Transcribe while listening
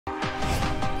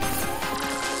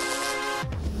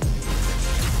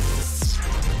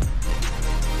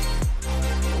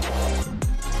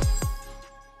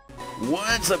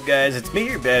What's up, guys? It's me,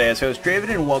 your badass host Draven,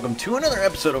 and welcome to another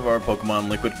episode of our Pokemon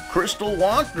Liquid Crystal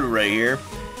walkthrough right here.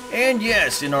 And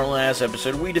yes, in our last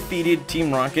episode, we defeated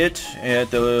Team Rocket at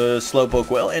the Slowpoke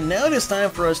Well, and now it is time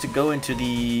for us to go into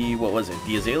the, what was it,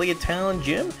 the Azalea Town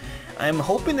gym? I'm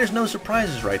hoping there's no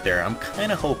surprises right there. I'm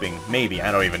kind of hoping. Maybe.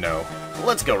 I don't even know. So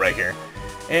let's go right here.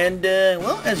 And,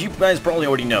 well, as you guys probably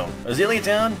already know, Azalea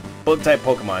Town, Bug-type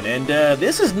Pokemon. And,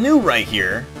 this is new right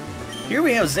here. Here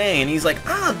we have Zane. He's like,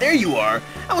 ah, there you are.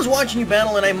 I was watching you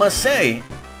battle, and I must say,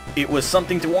 it was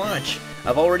something to watch.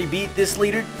 I've already beat this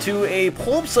leader to a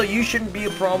pulp, so you shouldn't be a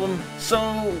problem. So,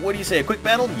 what do you say, a quick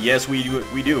battle? Yes, we do.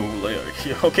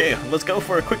 Okay, let's go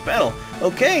for a quick battle.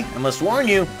 Okay, I must warn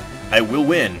you, I will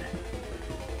win.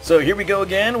 So here we go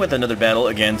again with another battle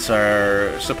against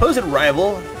our supposed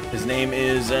rival. His name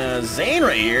is Zane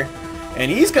right here,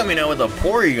 and he's coming out with a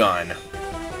Porygon.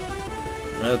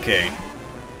 Okay.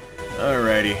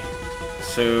 Alrighty,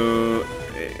 so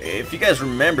if you guys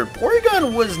remember,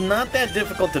 Porygon was not that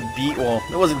difficult to beat. Well,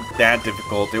 it wasn't that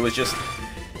difficult. It was just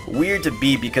weird to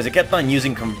beat because it kept on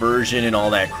using conversion and all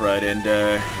that crud. And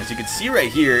as you can see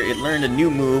right here, it learned a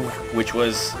new move, which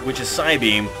is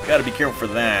Psybeam. Got to be careful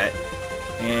for that.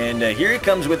 And here it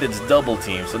comes with its double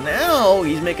team. So now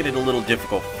he's making it a little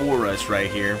difficult for us right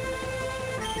here.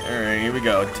 All right, here we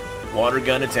go. Water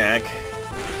gun attack.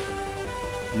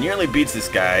 Nearly beats this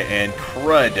guy, and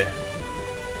crud.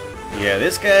 Yeah,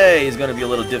 this guy is going to be a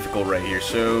little difficult right here,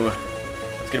 so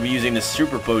it's going to be using the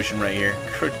super potion right here.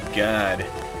 Good God.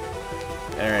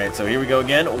 Alright, so here we go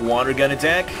again. Water gun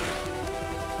attack.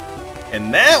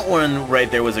 And that one right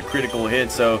there was a critical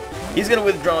hit, so he's going to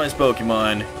withdraw his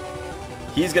Pokemon.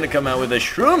 He's going to come out with a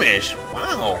Shroomish.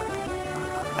 Wow.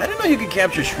 I didn't know you could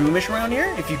capture Shroomish around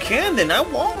here. If you can, then I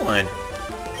want one.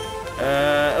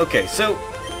 Okay, so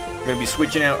we're going to be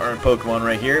switching out our Pokemon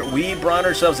right here. We brought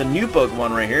ourselves a new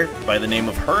Pokemon right here by the name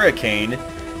of Hurricane.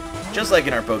 Just like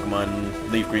in our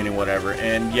Pokemon Leaf Green and whatever.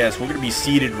 And yes, we're going to be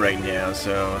seeded right now.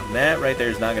 So that right there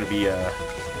is not going to be a...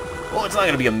 Well, it's not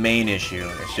going to be a main issue.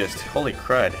 It's just... Holy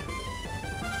crud.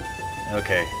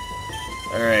 Okay.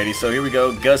 Alrighty, so here we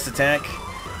go. Gust attack.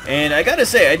 And I gotta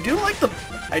say, I do like the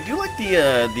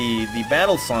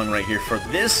battle song right here for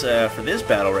this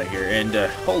battle right here. And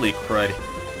holy crud.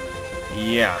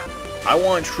 Yeah, I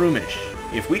want Shroomish.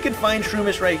 If we could find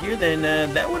Shroomish right here, then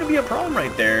that wouldn't be a problem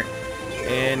right there.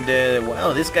 And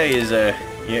wow, this guy is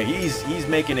yeah, he's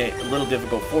making it a little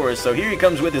difficult for us. So here he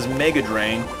comes with his Mega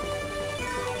Drain.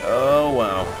 Oh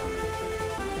wow.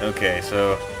 Okay,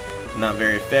 so not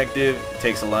very effective.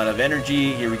 Takes a lot of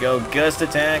energy. Here we go, Gust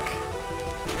attack,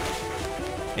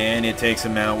 and it takes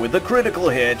him out with a critical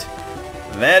hit.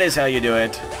 That is how you do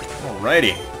it.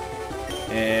 Alrighty.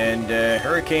 And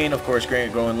Hurricane, of course,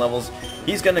 growing levels.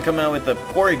 He's going to come out with the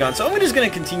Porygon. So I'm just going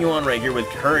to continue on right here with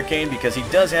Hurricane because he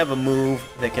does have a move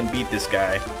that can beat this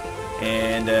guy.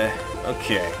 And,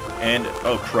 okay. And,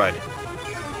 oh, crud.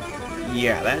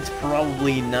 Yeah, that's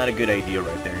probably not a good idea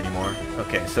right there anymore.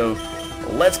 Okay, so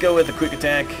let's go with the Quick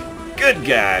Attack. Good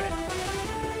God.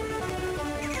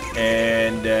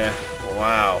 And,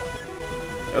 wow.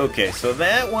 Okay, so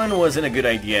that one wasn't a good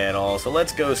idea at all. So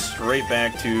let's go straight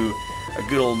back to a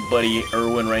good old buddy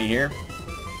Irwin right here.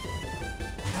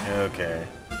 Okay.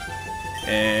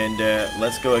 And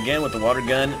let's go again with the water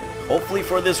gun. Hopefully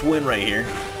for this win right here.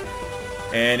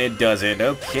 And it does it.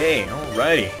 Okay,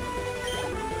 alrighty.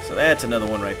 So that's another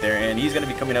one right there. And he's going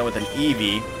to be coming out with an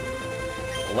Eevee.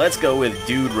 Let's go with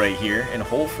Dude right here. And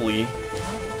hopefully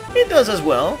it does as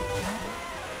well.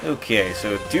 Okay,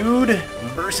 so Dude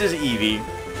versus Eevee.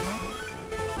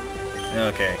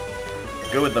 Okay.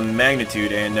 Go with the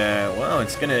Magnitude, and wow,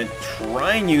 it's gonna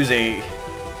try and use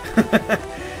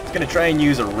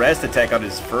a rest attack on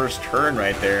his first turn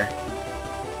right there,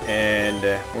 and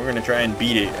we're gonna try and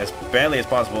beat it as badly as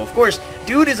possible. Of course,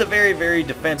 Dude is a very, very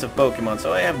defensive Pokemon,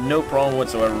 so I have no problem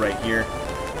whatsoever right here.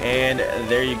 And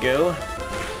there you go,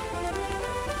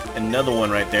 another one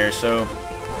right there. So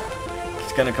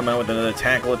he's gonna come out with another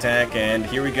Tackle attack, and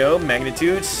here we go,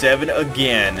 Magnitude 7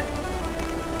 again.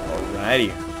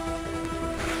 Alrighty.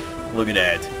 Look at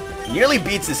that. Nearly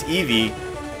beats this Eevee.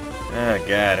 Oh,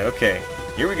 God. Okay.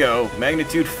 Here we go.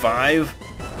 Magnitude 5.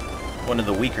 One of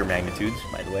the weaker magnitudes,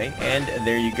 by the way. And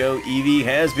there you go. Eevee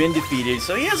has been defeated.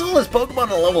 So he has all his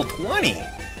Pokemon on level 20.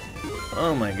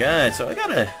 Oh, my God. So I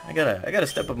gotta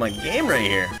step up my game right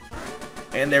here.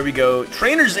 And there we go.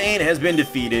 Trainer Zane has been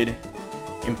defeated.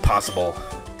 Impossible.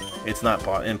 It's not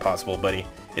impossible, buddy.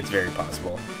 It's very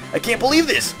possible. I can't believe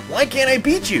this. Why can't I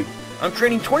beat you? I'm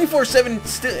training 24/7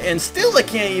 and still I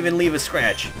can't even leave a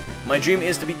scratch. My dream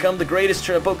is to become the greatest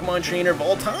Pokemon trainer of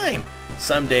all time.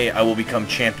 Someday I will become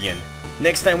champion.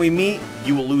 Next time we meet,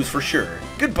 you will lose for sure.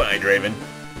 Goodbye, Draven.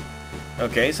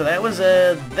 Okay, so that was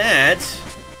that.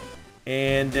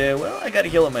 And well, I gotta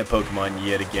heal up my Pokemon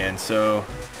yet again, so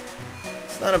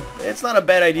it's not a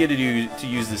bad idea to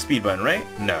use the speed button, right?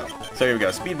 No. So here we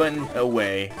go, speed button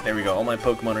away. There we go. All my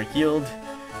Pokemon are healed.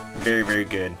 Very, very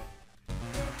good.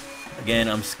 Again,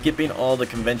 I'm skipping all the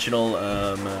conventional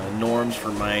norms for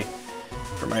my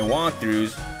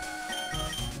walkthroughs.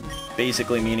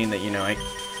 Basically meaning that, you know,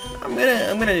 I'm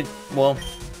gonna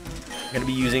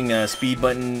be using speed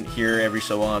button here every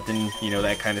so often, you know,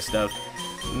 that kind of stuff.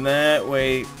 And that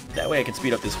way I can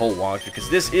speed up this whole walkthrough, because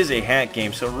this is a hack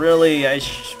game. So really, I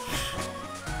should,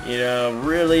 I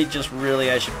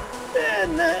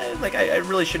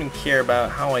really shouldn't care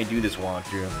about how I do this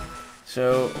walkthrough.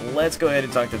 So let's go ahead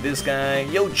and talk to this guy.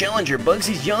 Yo, Challenger,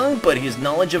 Bugsy's young, but his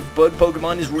knowledge of bug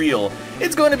Pokemon is real.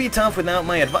 It's going to be tough without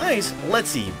my advice. Let's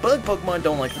see, bug Pokemon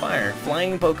don't like fire.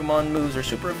 Flying Pokemon moves are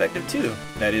super effective too.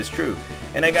 That is true.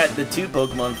 And I got the 2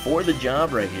 Pokemon for the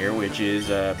job right here, which is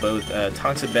both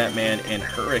Toxic Batman and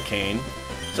Hurricane.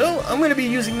 So I'm going to be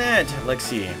using that. Let's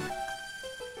see. I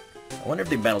wonder if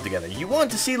they battle together. You want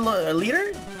to see a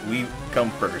leader? We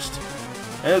come first.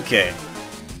 Okay.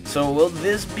 So will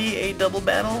this be a double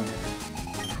battle?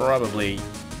 Probably.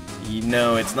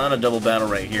 No, it's not a double battle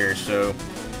right here, so...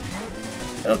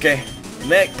 Okay,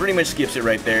 that pretty much skips it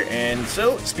right there, and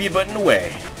so, speed button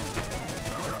away.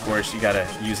 Of course, you gotta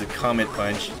use a Comet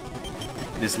Punch.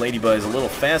 This Ladybug is a little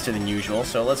faster than usual,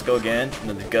 so let's go again.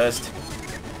 Another Gust.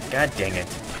 God dang it.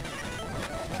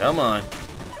 Come on.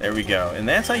 There we go, and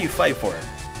that's how you fight for it.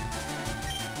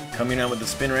 Coming out with the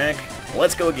Spin Rack.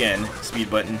 Let's go again. Speed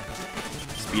button.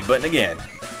 Speed button again.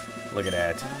 Look at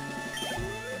that.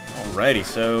 Alrighty,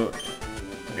 so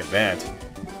look at that.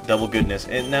 Double goodness.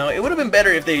 And now it would have been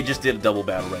better if they just did a double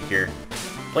battle right here.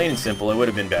 Plain and simple, it would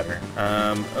have been better.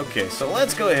 Okay, so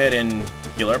let's go ahead and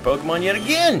heal our Pokemon yet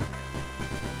again.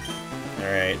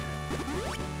 Alright.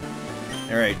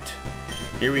 Alright.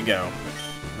 Here we go.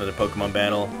 Another Pokemon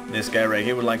battle. This guy right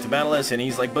here would like to battle us, and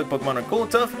he's like, bug Pokemon are cool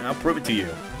and tough, and I'll prove it to you.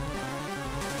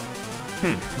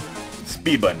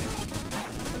 Speed button.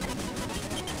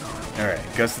 Alright,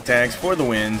 Gust attacks for the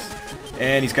wins.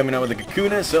 And he's coming out with a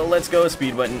Kakuna, so let's go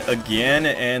speed button again.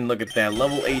 And look at that,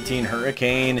 level 18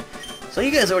 Hurricane. So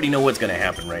you guys already know what's going to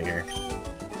happen right here.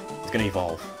 It's going to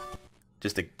evolve.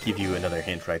 Just to give you another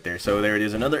hint right there. So there it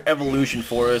is, another evolution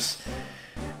for us.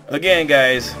 Again,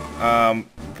 guys,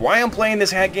 why I'm playing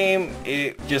this hack game,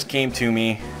 it just came to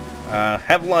me.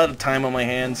 Have a lot of time on my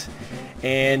hands.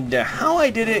 And how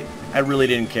I did it, I really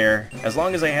didn't care. As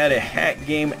long as I had a hack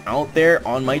game out there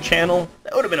on my channel,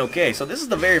 that would have been okay. So this is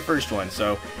the very first one.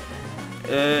 So,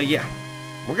 yeah,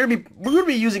 we're gonna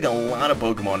be using a lot of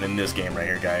Pokemon in this game right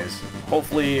here, guys.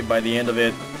 Hopefully, by the end of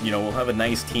it, you know, we'll have a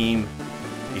nice team,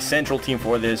 a central team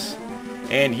for this.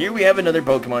 And here we have another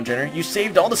Pokemon trainer. You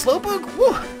saved all the Slowpoke?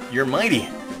 Woo! You're mighty.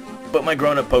 But my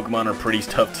grown-up Pokemon are pretty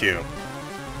tough too.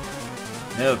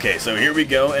 Okay, so here we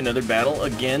go, another battle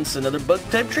against another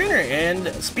bug-type trainer,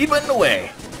 and speed button away.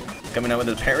 Coming out with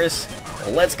the Paris,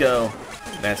 let's go.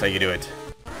 That's how you do it.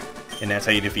 And that's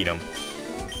how you defeat him.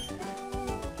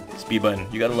 Speed button,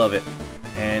 you gotta love it.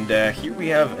 And here we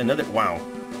have another, wow,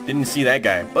 didn't see that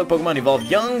guy. Bug Pokemon evolve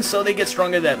young, so they get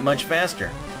stronger that much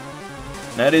faster.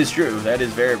 That is true, that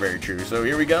is very, very true. So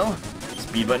here we go,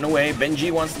 speed button away. Benji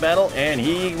wants to battle, and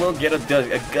he will get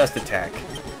a Gust attack.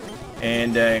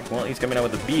 And, well, he's coming out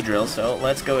with a B-Drill, so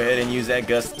let's go ahead and use that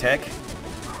Gust attack.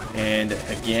 And,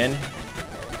 again,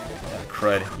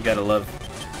 crud, you gotta love,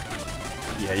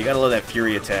 yeah, you gotta love that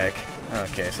Fury attack.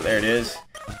 Okay, so there it is,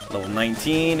 level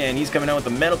 19, and he's coming out with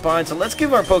the Metapod, so let's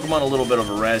give our Pokemon a little bit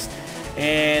of a rest.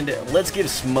 And let's give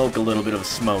Smoke a little bit of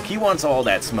smoke. He wants all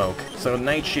that smoke. So,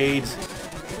 Nightshades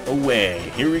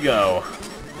away. Here we go.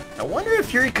 I wonder if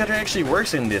Fury Cutter actually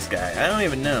works in this guy. I don't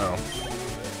even know.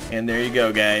 And there you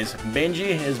go, guys.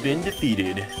 Benji has been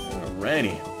defeated.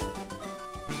 Alrighty.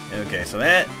 Okay, so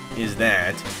that is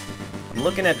that. I'm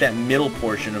looking at that middle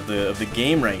portion of the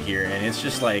game right here, and it's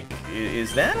just like,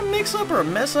 is that a mix-up or a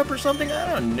mess-up or something?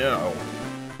 I don't know.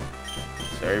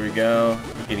 So here we go.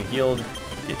 Getting healed.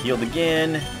 Get healed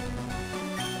again.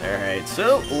 Alright,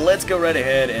 so let's go right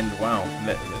ahead and, wow.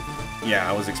 Yeah,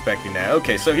 I was expecting that.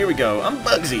 Okay, so here we go. I'm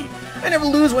Bugsy. I never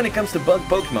lose when it comes to bug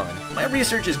Pokemon. My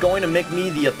research is going to make me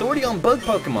the authority on bug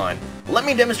Pokemon. Let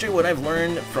me demonstrate what I've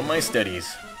learned from my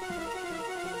studies.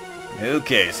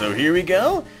 Okay, so here we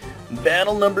go.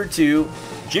 Battle number 2.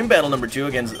 Gym battle number 2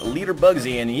 against Leader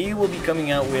Bugsy, and he will be coming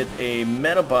out with a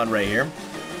Metapod right here.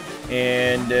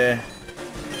 And,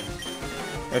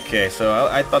 okay, so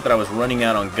I thought that I was running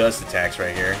out on Gust attacks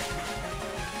right here.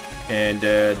 And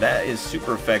that is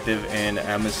super effective, and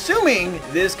I'm assuming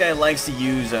this guy likes to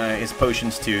use his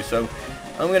potions too, so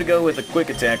I'm going to go with a quick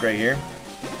attack right here.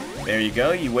 There you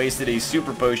go, you wasted a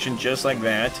super potion just like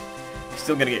that.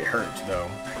 Still going to get hurt though.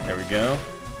 There we go.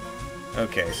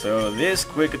 Okay, so this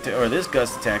quick attack, or this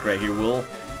gust attack right here will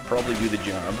probably do the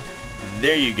job.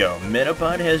 There you go,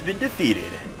 Metapod has been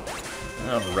defeated.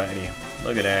 Alrighty,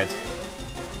 look at that.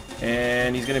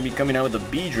 And he's going to be coming out with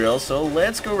a B drill, so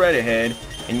let's go right ahead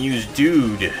and use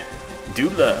Dude.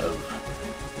 Dude Love.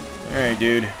 Alright,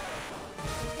 Dude.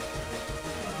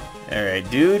 Alright,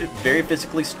 Dude, very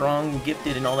physically strong,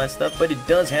 gifted, and all that stuff, but it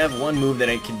does have one move that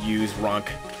I could use,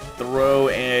 Rock Throw,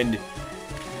 and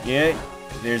yeah,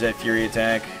 there's that Fury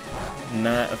attack.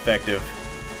 Not effective.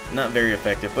 Not very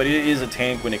effective, but it is a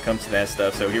tank when it comes to that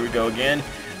stuff, so here we go again.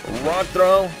 Rock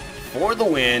Throw for the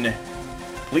win.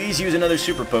 Please use another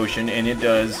super potion, and it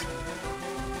does.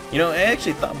 You know, I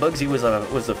actually thought Bugsy was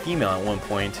a female at one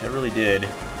point. I really did.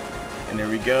 And there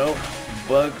we go.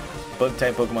 Bug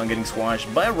type Pokemon getting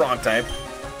squashed by Rock type.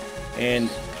 And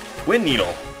Twin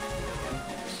Needle.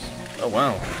 Oh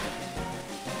wow.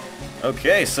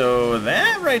 Okay, so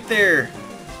that right there.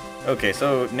 Okay,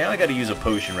 so now I got to use a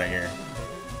potion right here.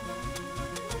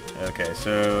 Okay,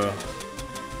 so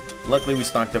luckily we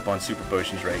stocked up on super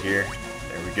potions right here.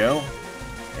 There we go.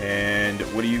 And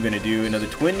what are you going to do? Another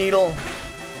Twin Needle?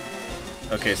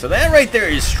 Okay, so that right there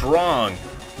is strong.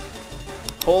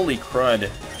 Holy crud.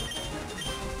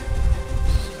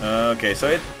 Okay, so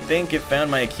I think it found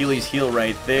my Achilles heel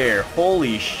right there.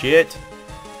 Holy shit.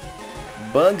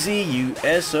 Bugsy, you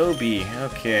SOB.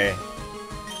 Okay.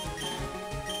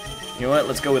 You know what?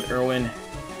 Let's go with Irwin.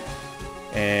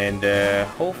 And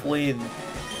hopefully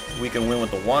we can win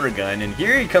with the water gun. And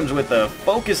here he comes with a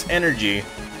focus energy.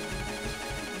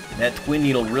 That Twin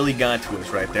Needle really got to us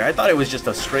right there. I thought it was just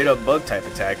a straight up bug type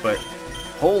attack, but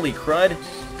holy crud,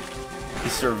 he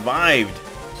survived.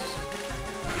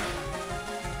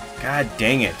 God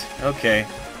dang it. Okay.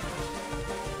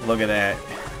 Look at that.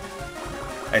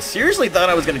 I seriously thought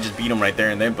I was going to just beat him right there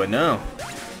and then, but no.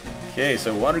 Okay,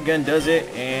 so water gun does it,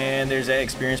 and there's that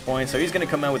experience point. So he's going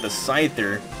to come out with a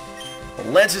Scyther.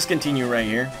 Let's just continue right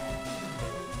here.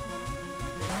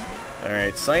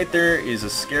 Alright, Scyther is a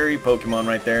scary Pokemon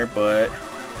right there, but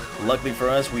luckily for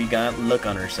us, we got luck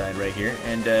on our side right here.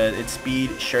 And its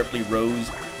speed sharply rose.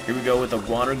 Here we go with a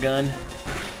water gun.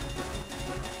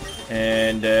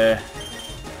 And I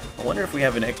wonder if we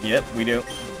have an... Yep, we do.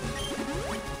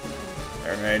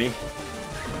 Alrighty.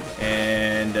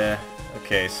 And,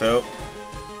 okay, so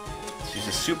let's use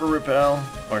a Super Repel,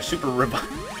 or Super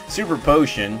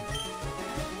Potion.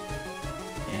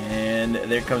 And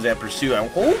there comes that Pursue.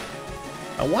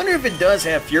 I wonder if it does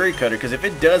have Fury Cutter, because if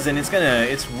it doesn't,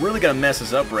 it's really gonna mess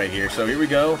us up right here. So here we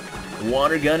go,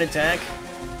 water gun attack.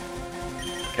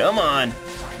 Come on,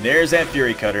 there's that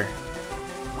Fury Cutter.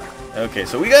 Okay,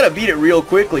 so we gotta beat it real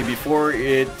quickly before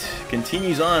it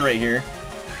continues on right here.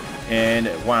 And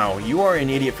wow, you are an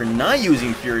idiot for not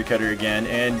using Fury Cutter again,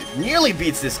 and nearly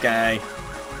beats this guy.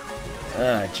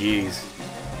 Ah, jeez.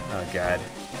 Oh god.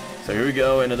 So here we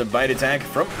go, another bite attack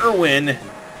from Irwin.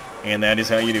 And that is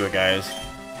how you do it, guys.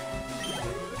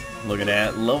 Look at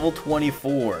that, level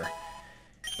 24.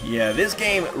 Yeah, this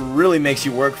game really makes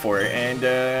you work for it. And,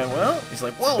 well, he's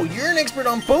like, whoa, you're an expert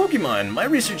on Pokemon. My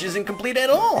research isn't complete at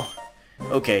all.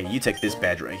 Okay, you take this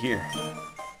badge right here.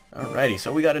 Alrighty,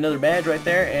 so we got another badge right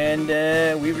there,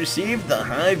 and we received the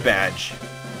Hive badge.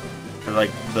 For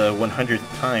like the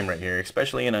 100th time right here,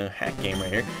 especially in a hack game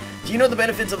right here. Do you know the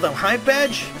benefits of the Hive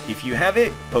badge? If you have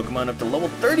it, Pokemon up to level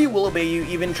 30 will obey you,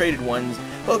 even traded ones.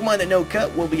 Pokemon that no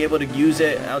cut will be able to use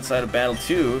it outside of battle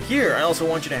too. Here, I also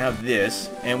want you to have this,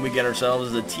 and we get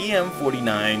ourselves the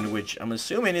TM49, which I'm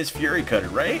assuming is Fury Cutter,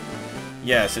 right?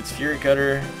 Yes, it's Fury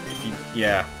Cutter.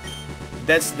 Yeah,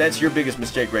 that's your biggest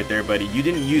mistake right there, buddy. You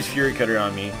didn't use Fury Cutter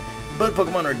on me. But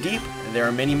Pokemon are deep, there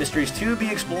are many mysteries to be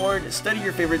explored, study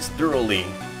your favorites thoroughly,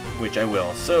 which I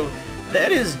will. So,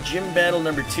 that is gym battle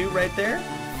number 2 right there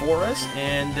for us,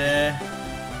 and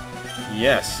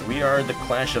yes, we are the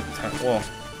Clash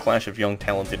of young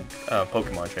talented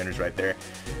Pokemon trainers right there.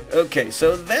 Okay,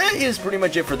 so that is pretty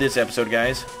much it for this episode,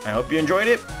 guys. I hope you enjoyed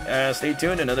it. Stay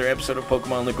tuned, another episode of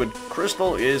Pokemon Liquid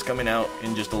Crystal is coming out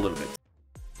in just a little bit.